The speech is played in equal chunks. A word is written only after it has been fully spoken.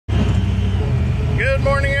Good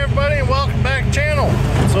morning, everybody, and welcome back to the channel.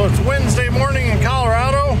 So it's Wednesday morning in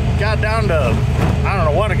Colorado. Got down to, I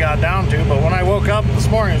don't know what it got down to, but when I woke up this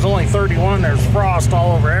morning, it was only 31. There's frost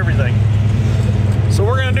all over everything. So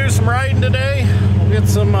we're going to do some riding today. We'll get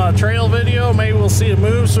some trail video. Maybe we'll see a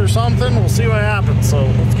moose or something. We'll see what happens. So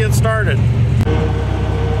let's get started.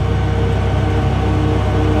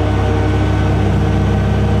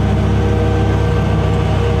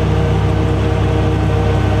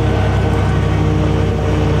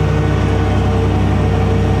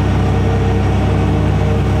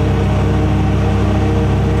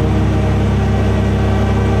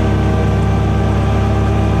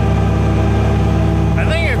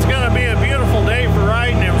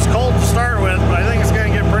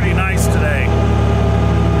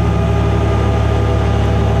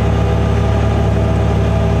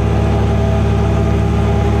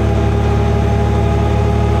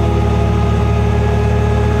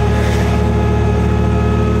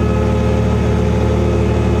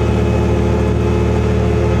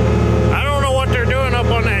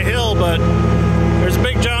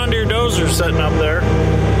 Sitting up there.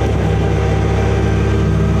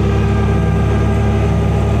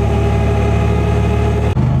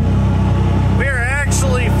 We are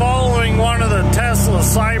actually following one of the Tesla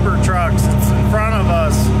Cybertrucks that's in front of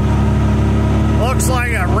us. Looks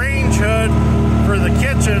like a range hood for the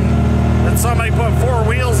kitchen that somebody put four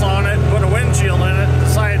wheels on it, put a windshield in it, and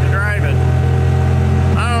decided to drive it.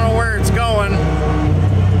 I don't know where it's going.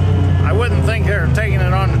 I wouldn't think they were taking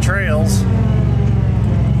it on the trails.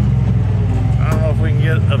 I don't know if we can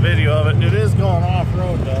get a video of it. It is going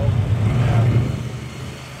off-road, though.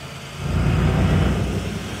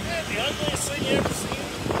 Yeah, the ugliest thing you ever seen.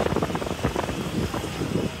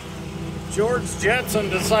 George Jetson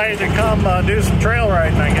decided to come do some trail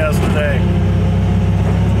riding, I guess, today.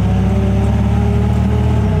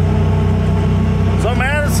 So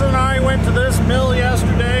Madison and I went to this mill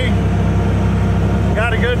yesterday.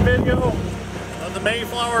 Got a good video. The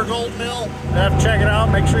Mayflower Gold Mill. You have to check it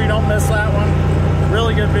out. Make sure you don't miss that one.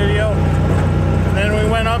 Really good video. And then we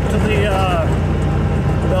went up to the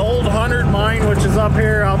old 100 mine, which is up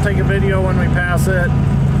here. I'll take a video when we pass it.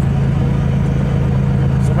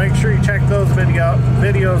 So make sure you check those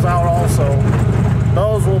videos out also.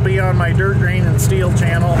 Those will be on my Dirt, Grain, and Steel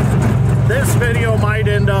channel. This video might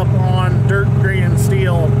end up on Dirt, Grain, and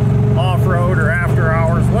Steel off-road or after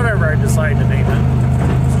hours, whatever I decide to name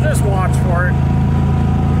it. So just watch for it.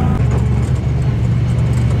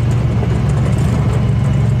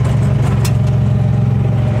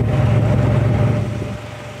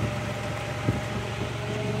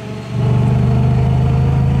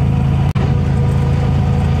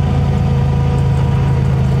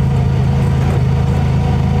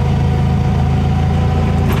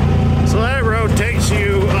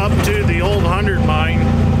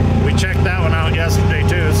 Yesterday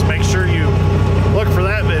too, so make sure you look for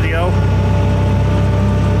that video.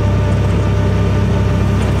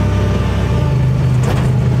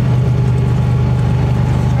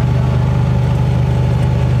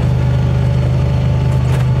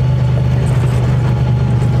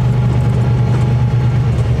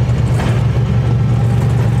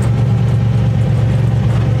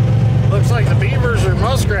 Looks like the beavers or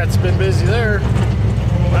muskrats have been busy there.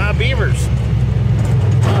 Beavers.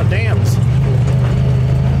 Dams.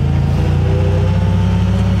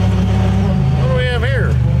 What do we have here?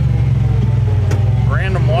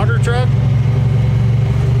 Random water truck?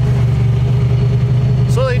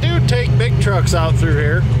 So they do take big trucks out through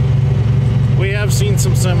here. We have seen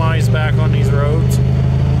some semis back on these roads.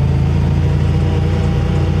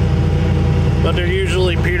 But they're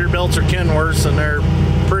usually Peterbilts or Kenworths, and they're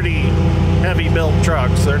pretty heavy built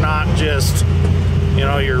trucks. They're not just, you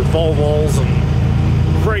know, your Volvos and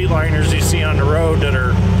Freightliners you see on the road that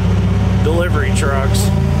are delivery trucks.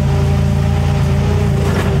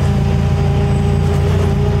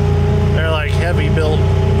 They're like heavy built,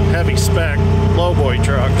 heavy spec lowboy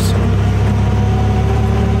trucks.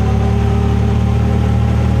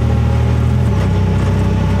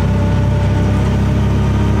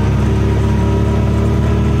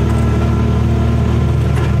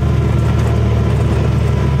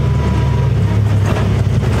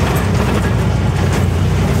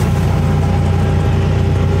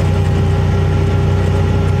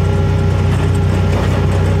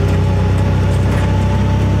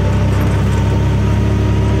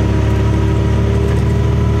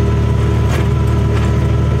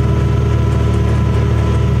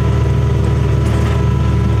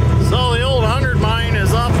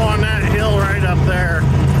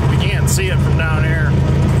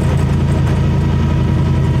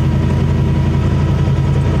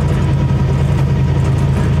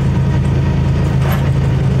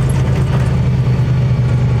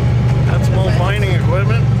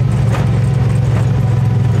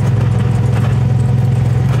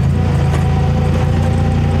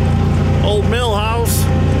 old mill house.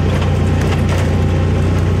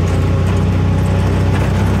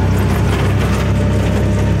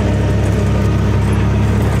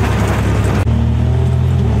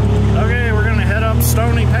 Okay, we're gonna head up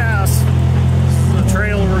Stoney Pass. This is the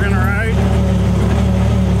trail we're gonna ride.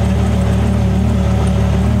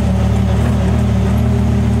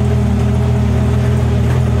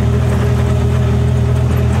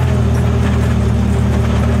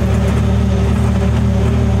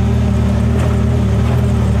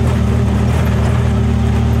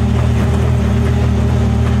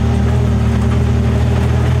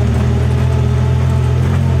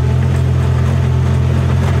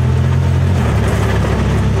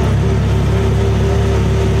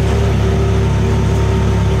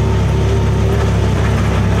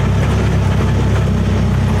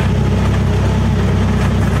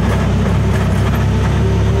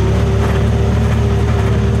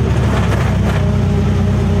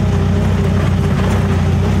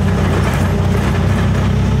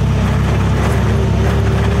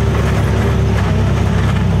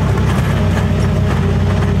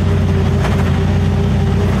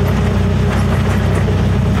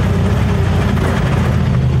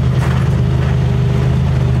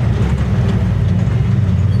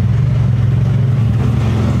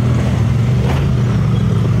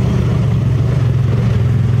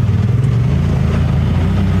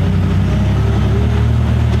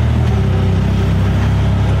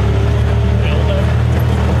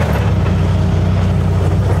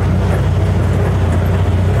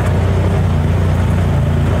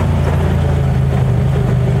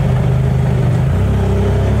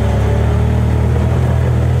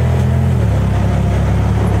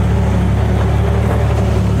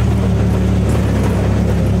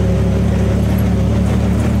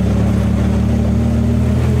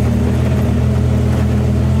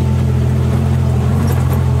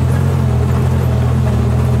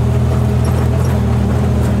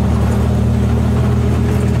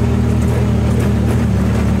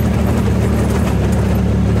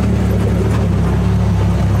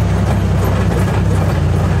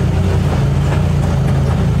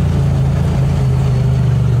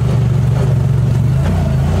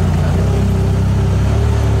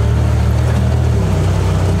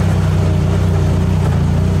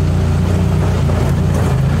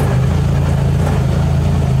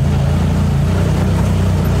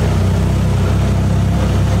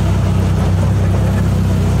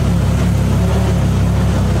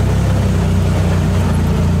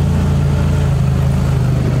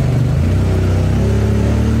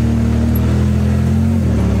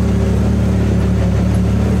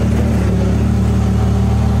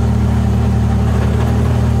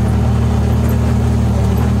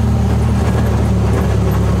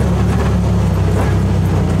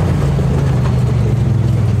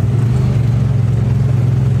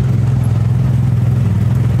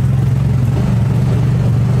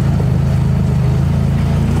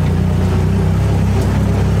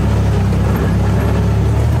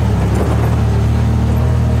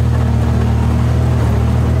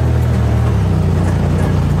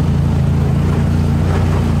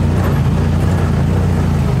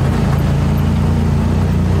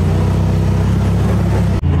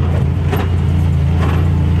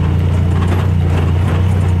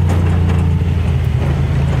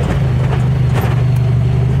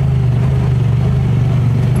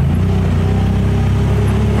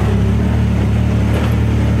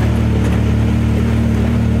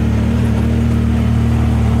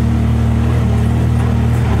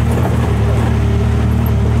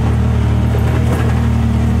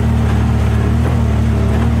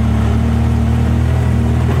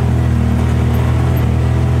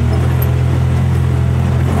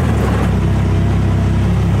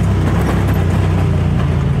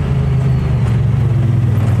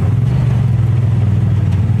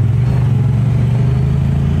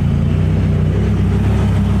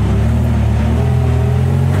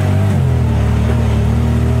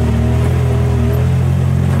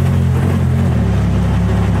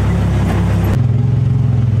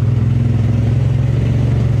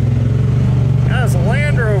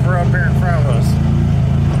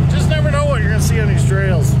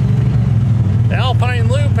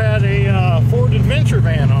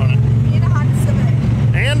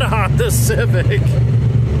 Honda Civic.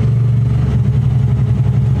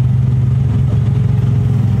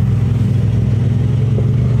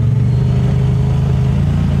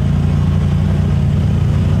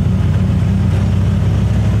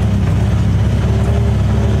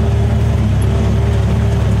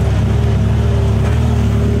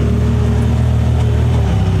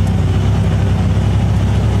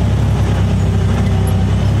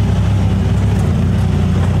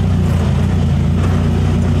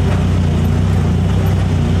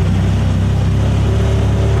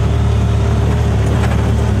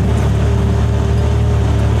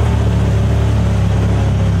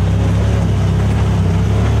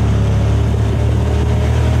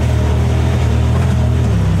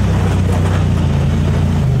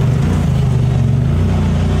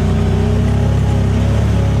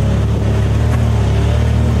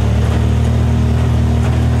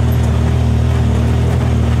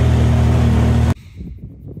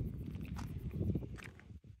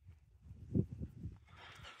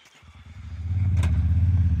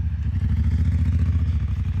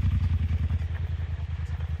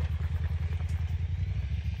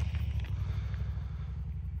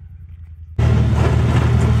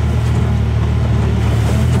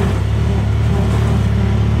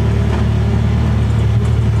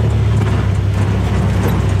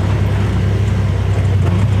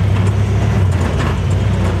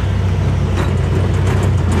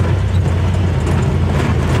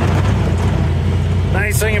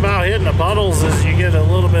 puddles is you get a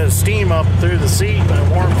little bit of steam up through the seat and it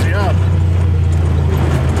warms you up.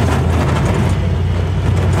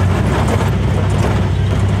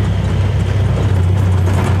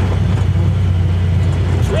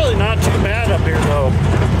 It's really not too bad up here though.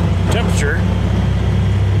 Temperature.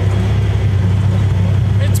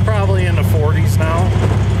 It's probably in the 40s now.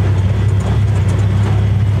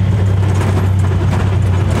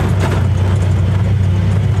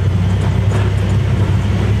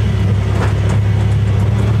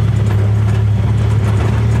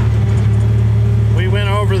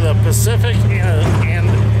 The Pacific and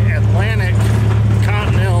Atlantic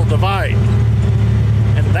Continental Divide,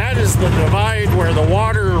 and that is the divide where the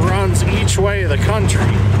water runs each way of the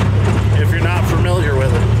country, if you're not familiar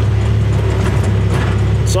with it.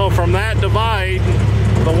 So from that divide,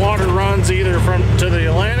 the water runs either to the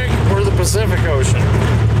Atlantic or the Pacific Ocean.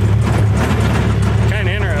 Kind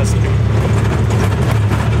of interesting.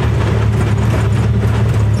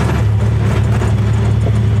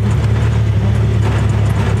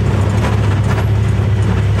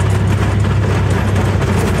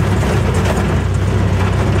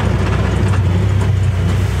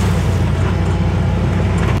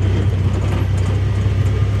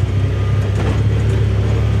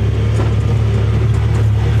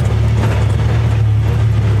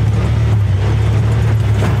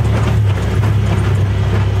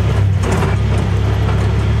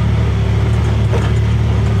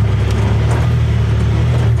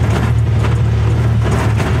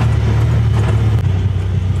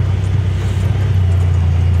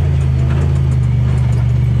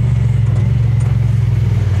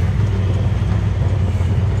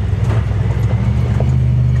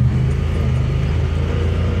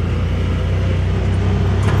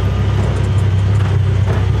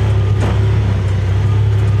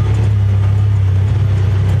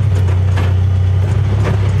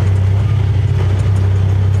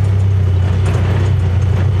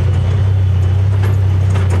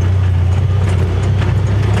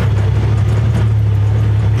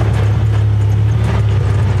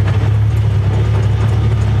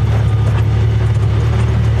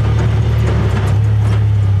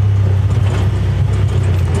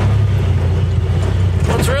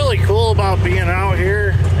 Being out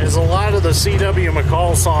here is a lot of the C.W.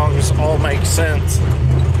 McCall songs all make sense.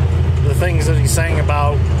 The things that he sang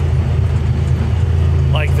about,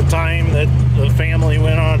 like the time that the family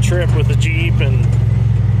went on a trip with the Jeep and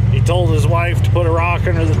he told his wife to put a rock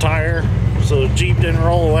under the tire so the Jeep didn't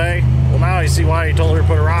roll away. Well, now I see why he told her to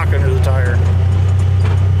put a rock under the tire.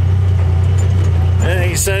 And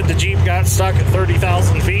he said the Jeep got stuck at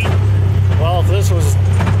 30,000 feet. Well, if this was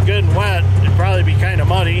good and wet, it'd probably be kind of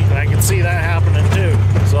muddy, and I can see that happening too.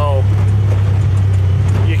 So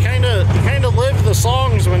you kind of live the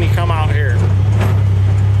songs when you come out here.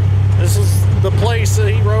 This is the place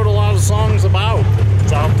that he wrote a lot of songs about.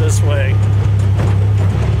 It's out this way.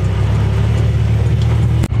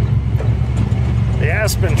 The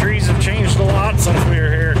aspen trees have changed a lot since we were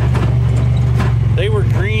here. They were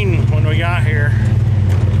green when we got here.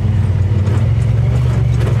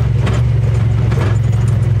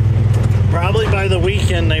 Probably by the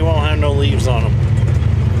weekend they won't have no leaves on them.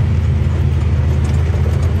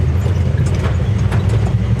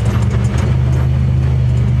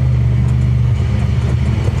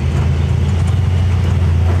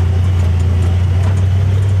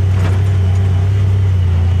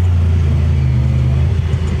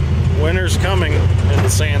 Winter's coming in the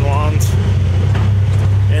San Juans.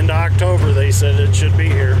 Into October they said it should be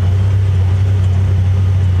here.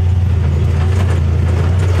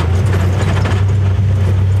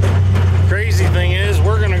 Crazy thing is,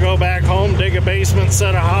 we're going to go back home, dig a basement,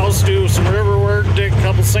 set a house, do some river work, dig a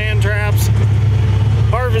couple sand traps,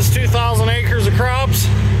 harvest 2,000 acres of crops,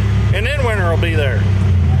 and then winter will be there.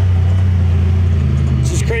 It's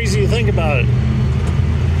just crazy to think about it.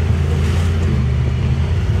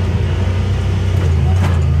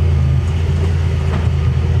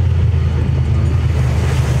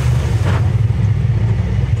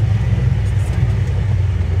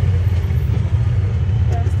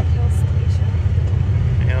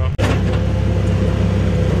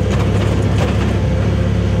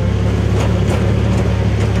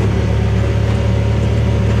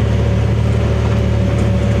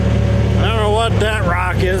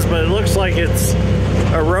 But it looks like it's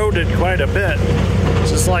eroded quite a bit.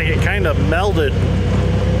 It's just like it kind of melded.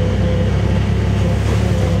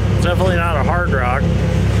 It's definitely not a hard rock.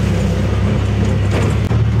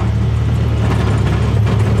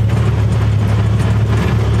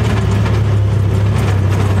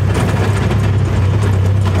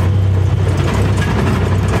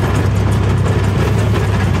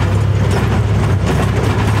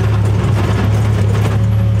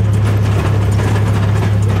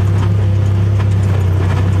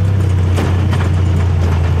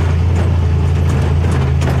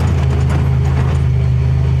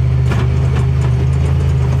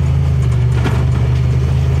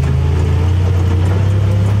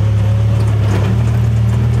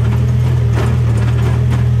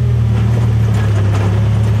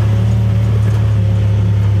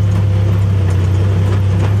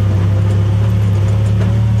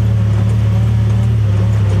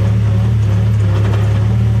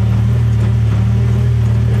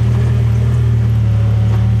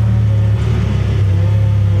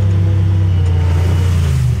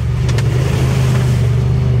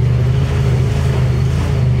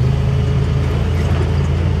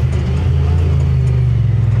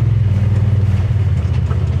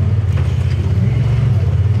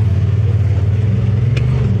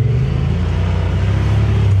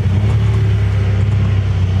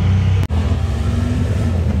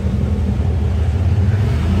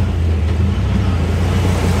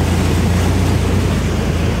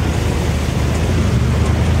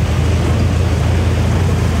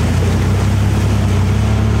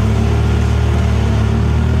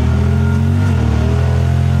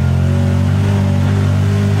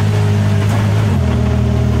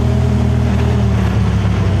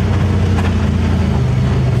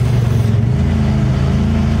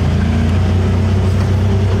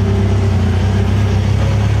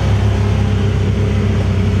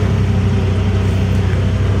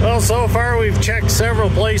 Well, so far we've checked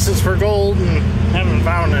several places for gold and haven't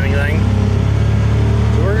found anything.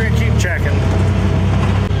 So we're gonna keep checking.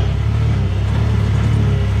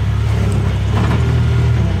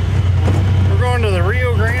 We're going to the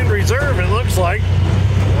Rio Grande Reserve, it looks like.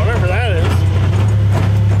 Whatever that is.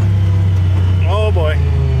 Oh boy.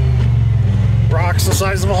 Rocks the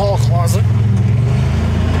size of a hall closet.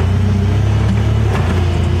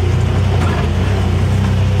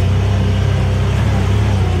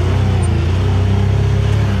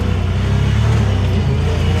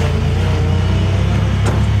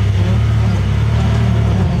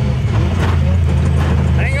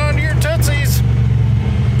 Hang on to your tootsies.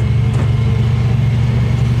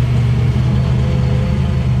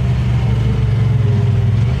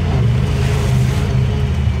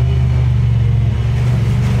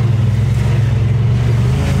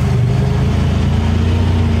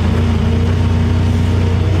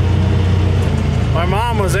 My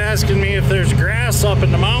mom was asking me if there's grass up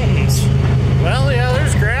in the mountains. Well, yeah,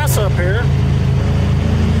 there's grass up here.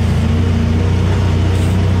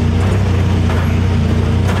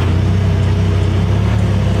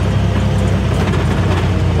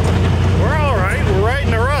 We're all right. We're right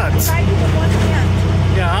in the ruts. Try to with one hand.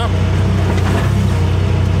 Yeah.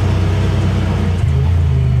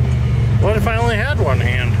 What if I only had one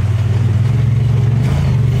hand?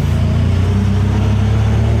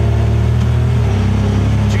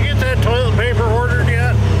 Did you get that toilet paper ordered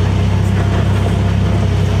yet?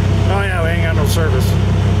 Oh yeah, we ain't got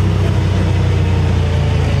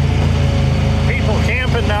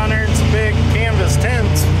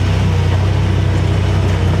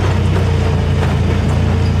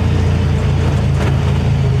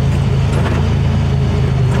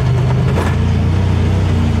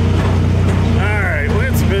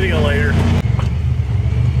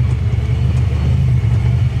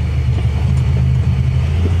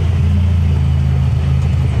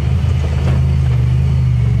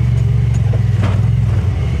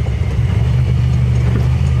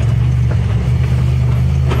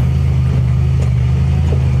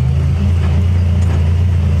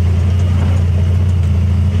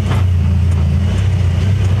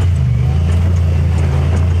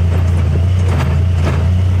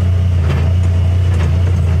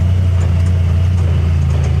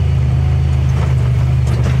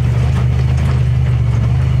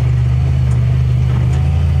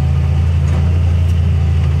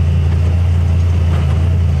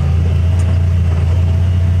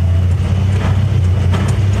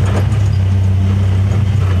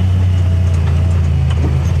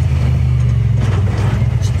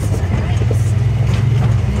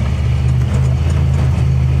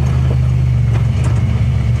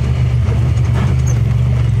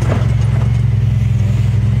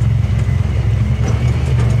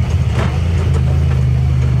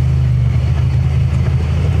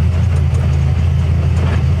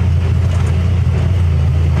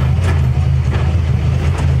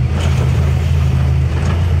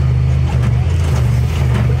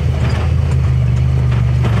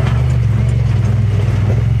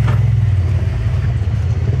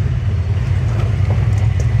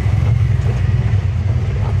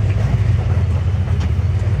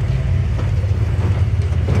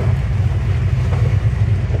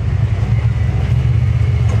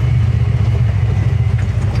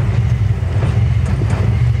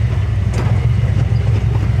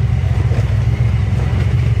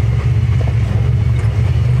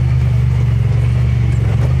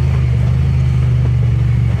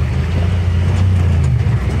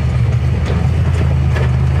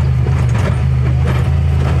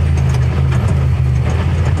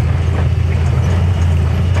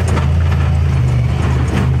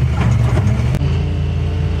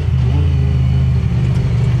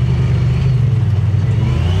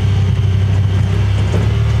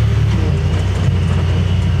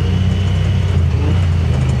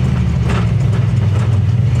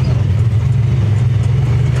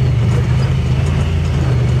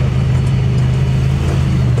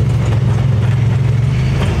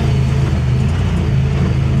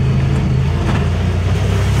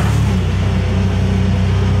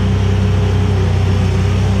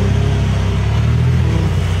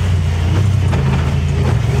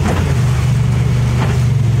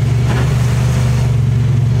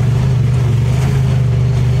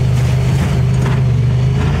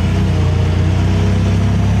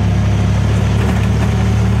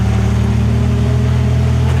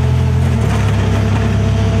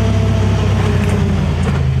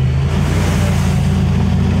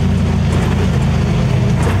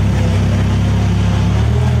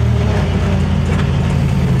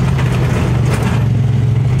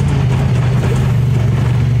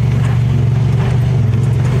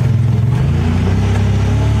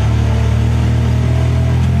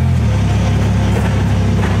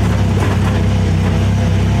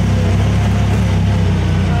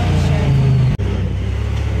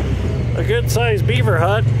a good-sized beaver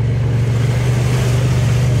hut.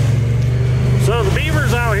 So the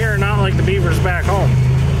beavers out here are not like the beavers back home.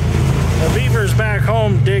 The beavers back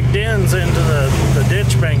home dig dens into the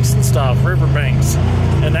ditch banks and stuff, river banks,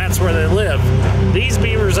 and that's where they live. These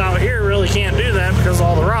beavers out here really can't do that because of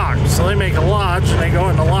all the rocks. So they make a lodge and they go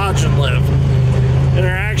in the lodge and live. And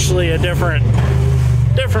they're actually a different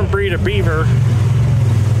breed of beaver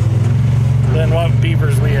than what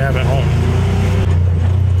beavers we have at home.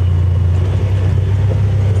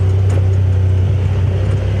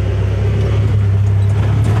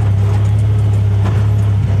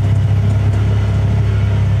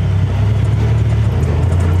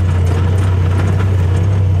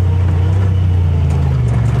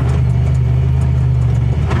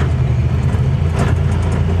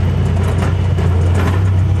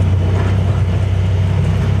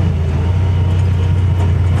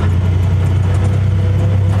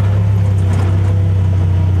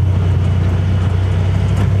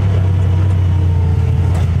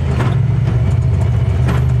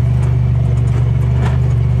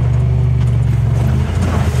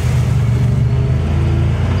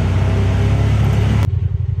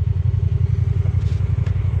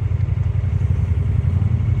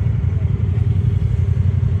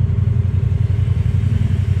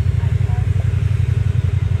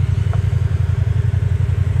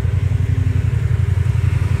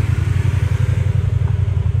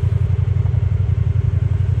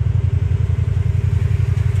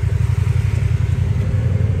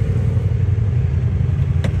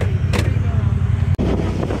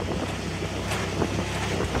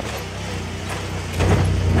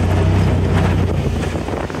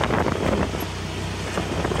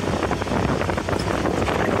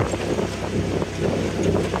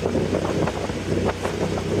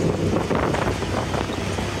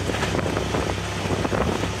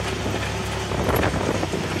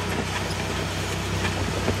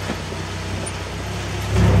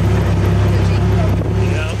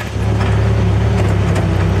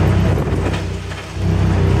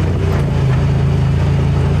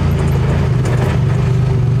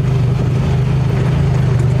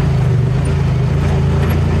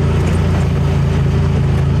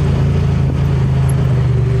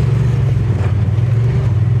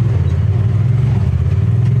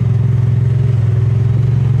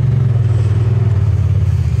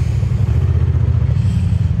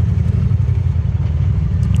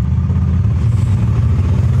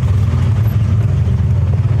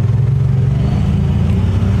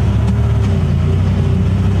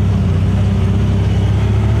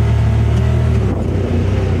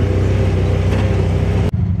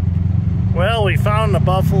 We found the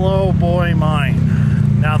Buffalo Boy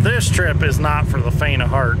Mine. Now this trip is not for the faint of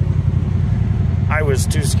heart. I was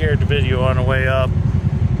too scared to video on the way up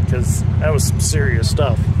because that was some serious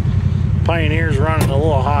stuff. Pioneer's running a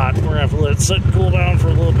little hot. We're gonna have to let it sit and cool down for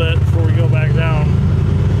a little bit before we go back down.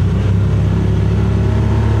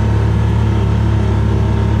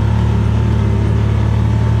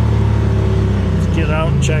 Let's get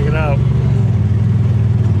out and check it out.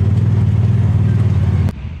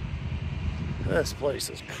 This place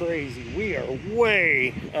is crazy. We are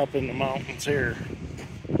way up in the mountains here.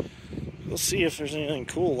 Let's see if there's anything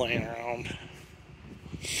cool laying around.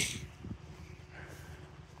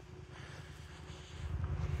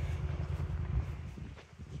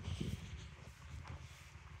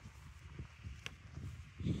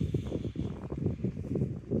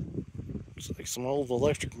 Looks like some old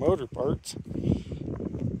electric motor parts.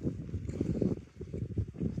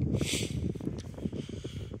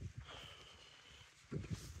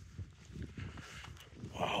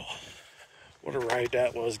 Wow, what a ride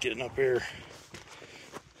that was getting up here.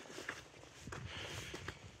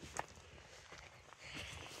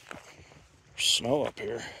 There's snow up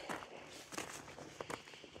here.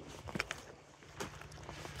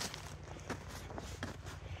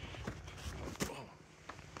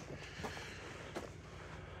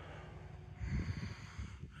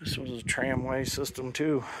 This was a tramway system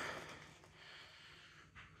too.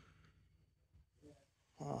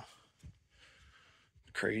 Huh.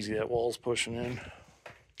 Crazy that wall's pushing in.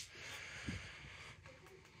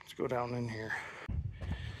 Let's go down in here.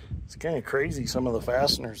 It's kind of crazy some of the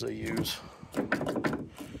fasteners they use to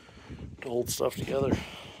hold stuff together.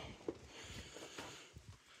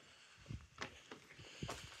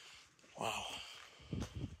 Wow.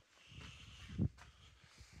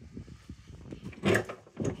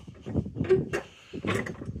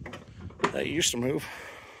 That used to move.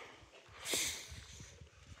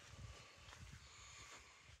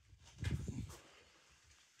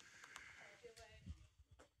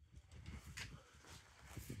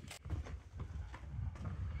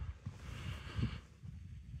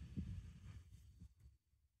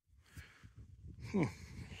 Some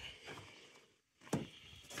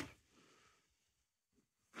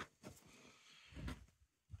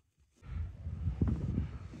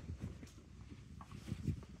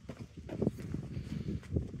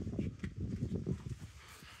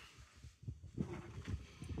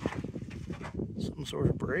sort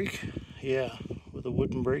of brake? Yeah, with a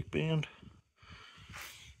wooden brake band.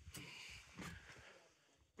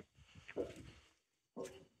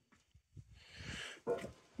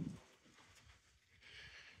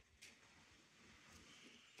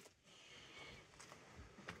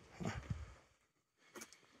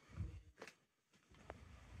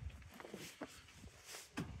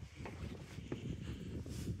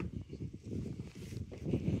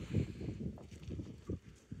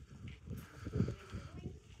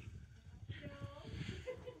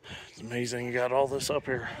 It's amazing you got all this up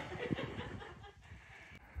here.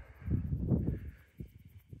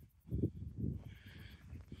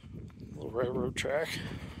 Little railroad track.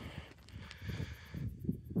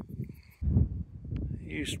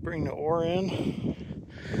 He used to bring the ore in,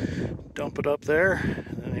 dump it up there,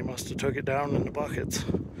 and then he must have took it down in the buckets,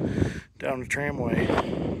 down the tramway.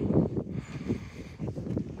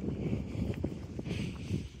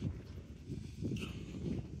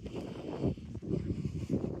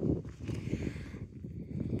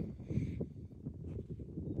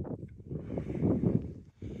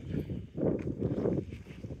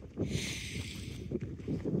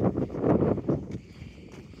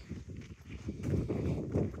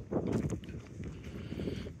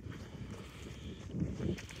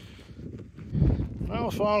 I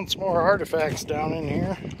found some more artifacts down in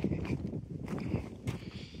here.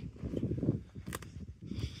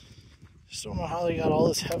 Just don't know how they got all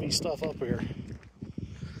this heavy stuff up here.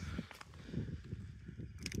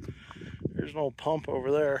 There's an old pump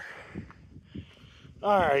over there.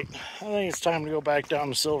 Alright, I think it's time to go back down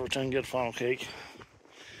to Silverton and get funnel cake.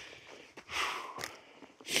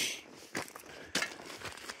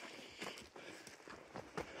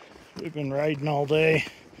 We've been riding all day.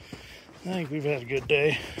 I think we've had a good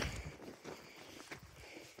day.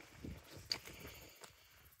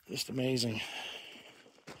 Just amazing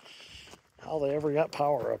how they ever got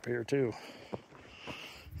power up here too.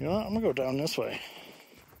 You know what? I'm gonna go down this way.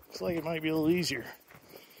 Looks like it might be a little easier.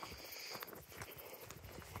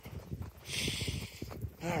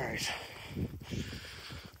 Alright.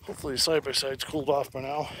 Hopefully the side-by-side's cooled off by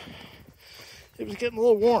now. It was getting a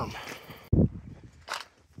little warm.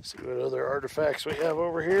 Let's see what other artifacts we have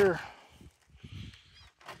over here.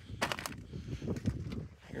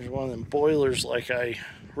 Here's one of them boilers like I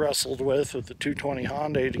wrestled with the 220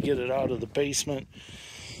 Hyundai to get it out of the basement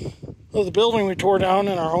of the building we tore down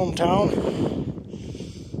in our hometown.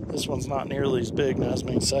 This one's not nearly as big, not as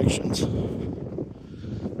many sections.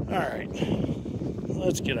 Alright,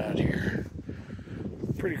 let's get out of here.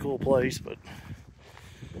 Pretty cool place, but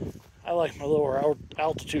I like my lower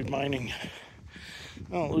altitude mining.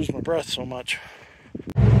 I don't lose my breath so much.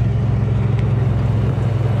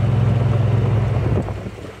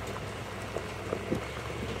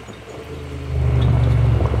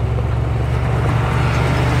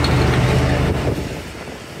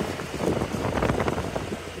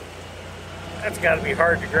 That's got to be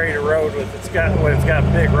hard to grade a road with when it's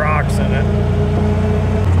got big rocks in it.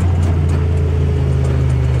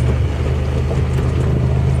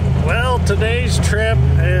 Well, today's trip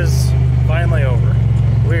is finally over.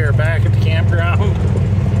 We are back at the campground.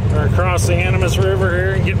 We're gonna cross the Animas River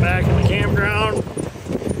here and get back in the campground.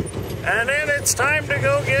 And then it's time to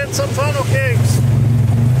go get some funnel cakes.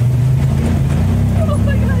 Oh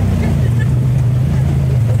my God.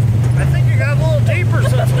 I think you got a little deeper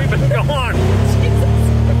since we've been gone.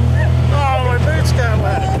 Oh, my boots got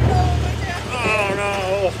wet. Oh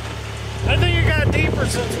no. I think you got deeper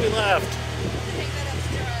since we left.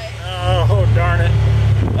 Oh, darn it.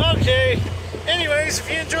 Okay. Anyways, if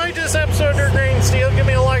you enjoyed this episode of Green Steel, give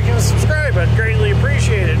me a like and a subscribe. I'd greatly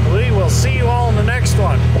appreciate it. We will see you all in the next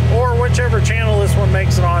one. Or whichever channel this one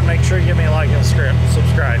makes it on, make sure you give me a like and a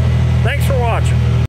subscribe. Thanks for watching.